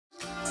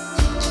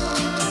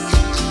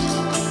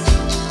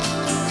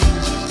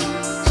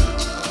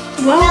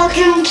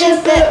Welcome to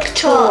Book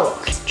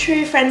Talk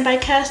Troofriend by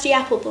Kirsty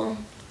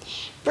Applebaum.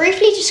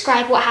 Briefly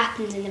describe what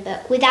happens in the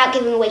book without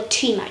giving away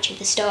too much of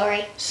the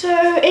story.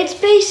 So it's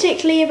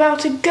basically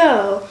about a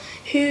girl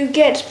who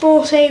gets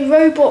bought a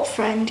robot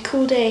friend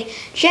called a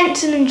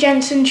Jensen &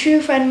 Jensen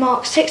Troofriend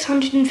Mark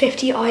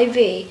 650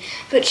 IV,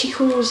 but she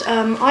calls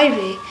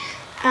Ivy.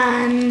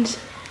 And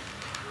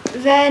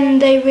then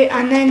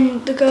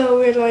the girl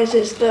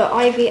realises that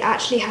Ivy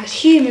actually has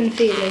human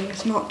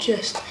feelings, not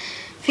just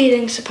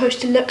feelings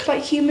supposed to look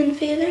like human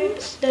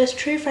feelings. There's a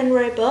Troofriend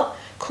robot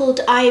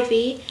called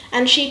Ivy,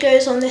 and she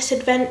goes on this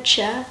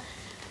adventure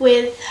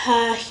with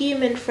her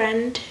human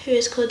friend who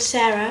is called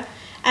Sarah,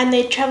 and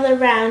they travel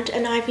around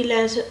and Ivy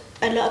learns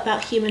a lot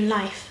about human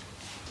life.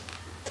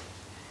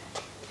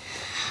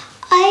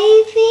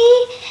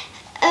 Ivy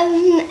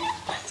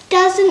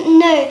doesn't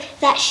know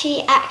that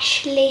she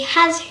actually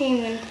has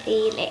human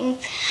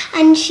feelings,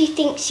 and she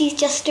thinks she's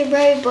just a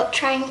robot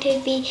trying to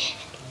be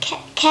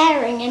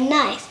caring and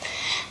nice.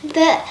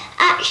 But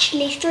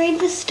actually, through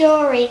the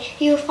story,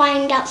 you'll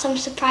find out some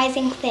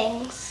surprising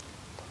things.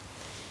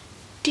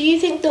 Do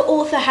you think the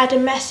author had a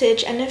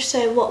message, and if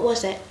so, what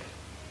was it?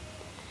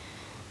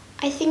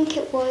 I think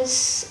it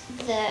was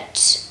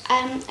that,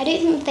 I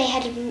don't think they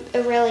had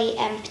a really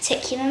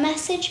particular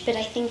message, but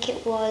I think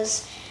it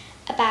was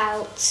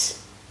about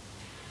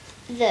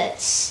that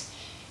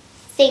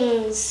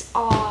things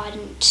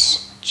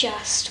aren't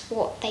just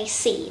what they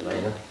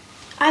seem.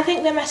 I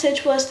think the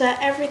message was that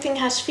everything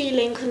has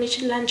feelings and we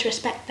should learn to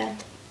respect them.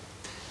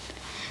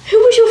 Who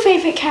was your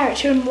favourite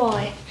character and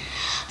why?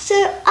 So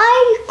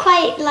I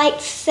quite liked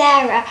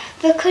Sarah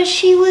because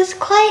she was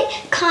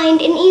quite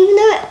kind, and even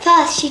though at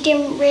first she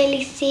didn't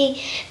really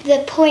see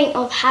the point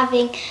of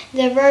having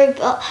the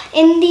robot,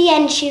 in the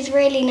end she's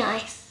really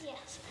nice.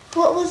 Yes.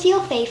 What was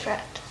your favourite?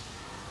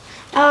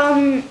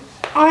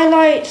 I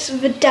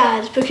liked the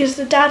dad because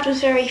the dad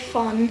was very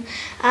fun,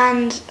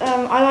 and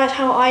I liked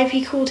how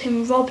Ivy called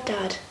him Rob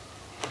Dad.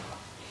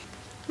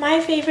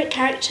 My favourite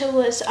character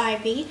was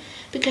Ivy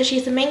because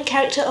she's the main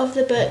character of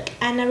the book,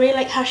 and I really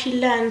like how she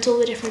learns all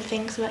the different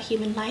things about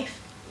human life.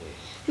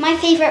 My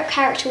favourite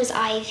character was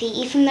Ivy,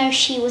 even though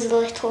she was a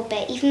little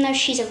bit, even though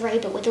she's a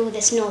robot with all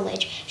this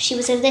knowledge, she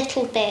was a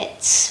little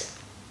bit,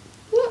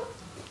 not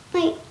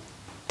like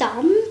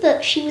dumb,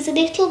 but she was a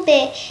little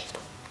bit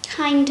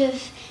kind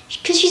of,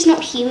 because she's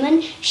not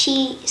human,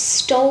 she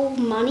stole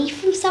money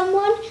from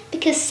someone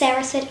because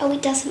Sarah said, oh,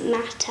 it doesn't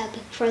matter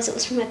because it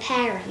was from her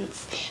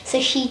parents. So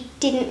she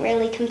didn't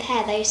really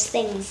compare those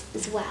things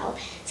as well.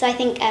 So I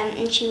think,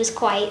 and she was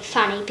quite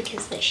funny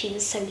because that she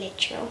was so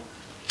literal.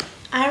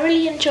 I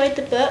really enjoyed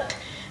the book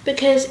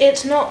because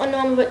it's not a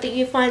normal book that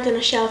you find on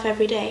a shelf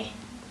every day.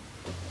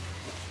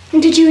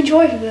 And did you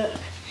enjoy the book?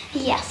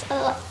 Yes, a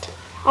lot.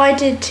 I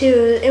did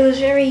too. It was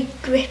very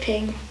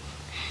gripping.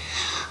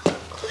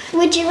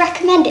 Would you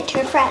recommend it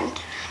to a friend?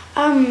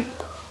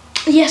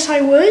 Yes,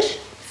 I would,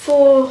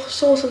 for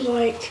sort of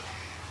like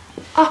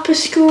upper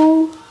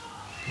school.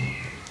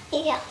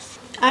 Yes.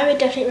 I would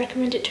definitely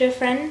recommend it to a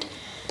friend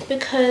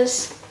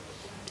because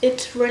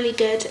it's really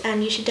good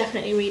and you should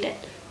definitely read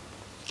it.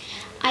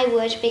 I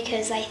would,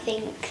 because I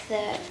think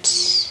that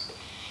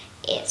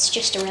it's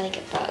just a really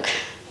good book.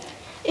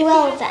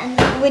 Well then,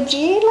 would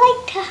you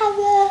like to have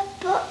a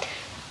book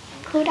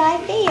called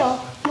Ivy or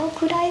more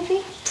called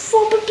Ivy?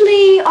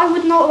 Probably I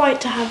would not like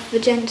to have the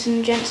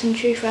Jensen & Jensen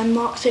Troofriend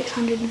Mark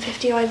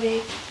 650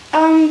 IV.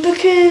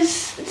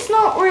 Because it's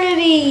not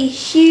really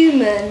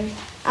human,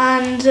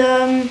 and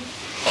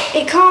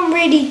it can't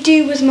really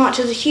do as much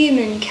as a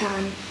human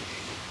can.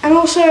 And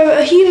also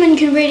a human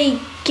can really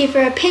give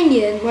her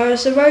opinion,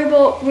 whereas a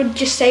robot would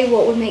just say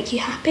what would make you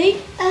happy.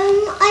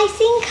 I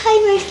think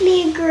I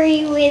mostly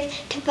agree with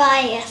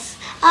Tobias.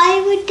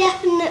 I would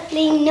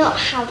definitely not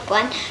have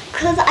one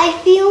because I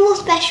feel more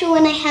special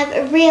when I have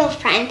a real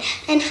friend,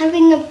 and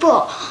having a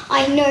book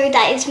I know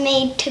that is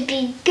made to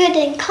be good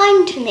and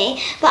kind to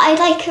me, but I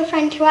like a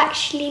friend who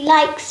actually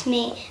likes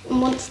me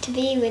and wants to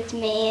be with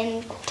me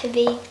and to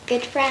be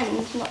good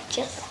friends, not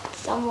just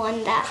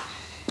someone that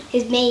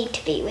is made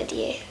to be with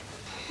you.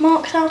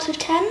 Marks out of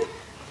 10?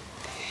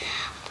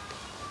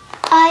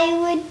 I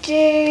would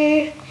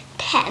do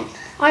 10.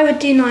 I would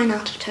do 9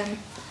 out of 10.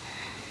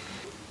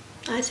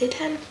 I'd say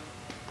 10.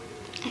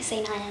 I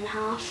say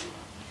 9.5.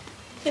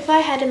 If I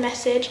had a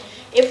message,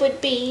 it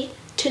would be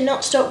to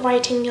not stop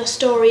writing your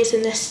stories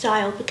in this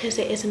style because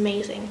it is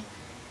amazing.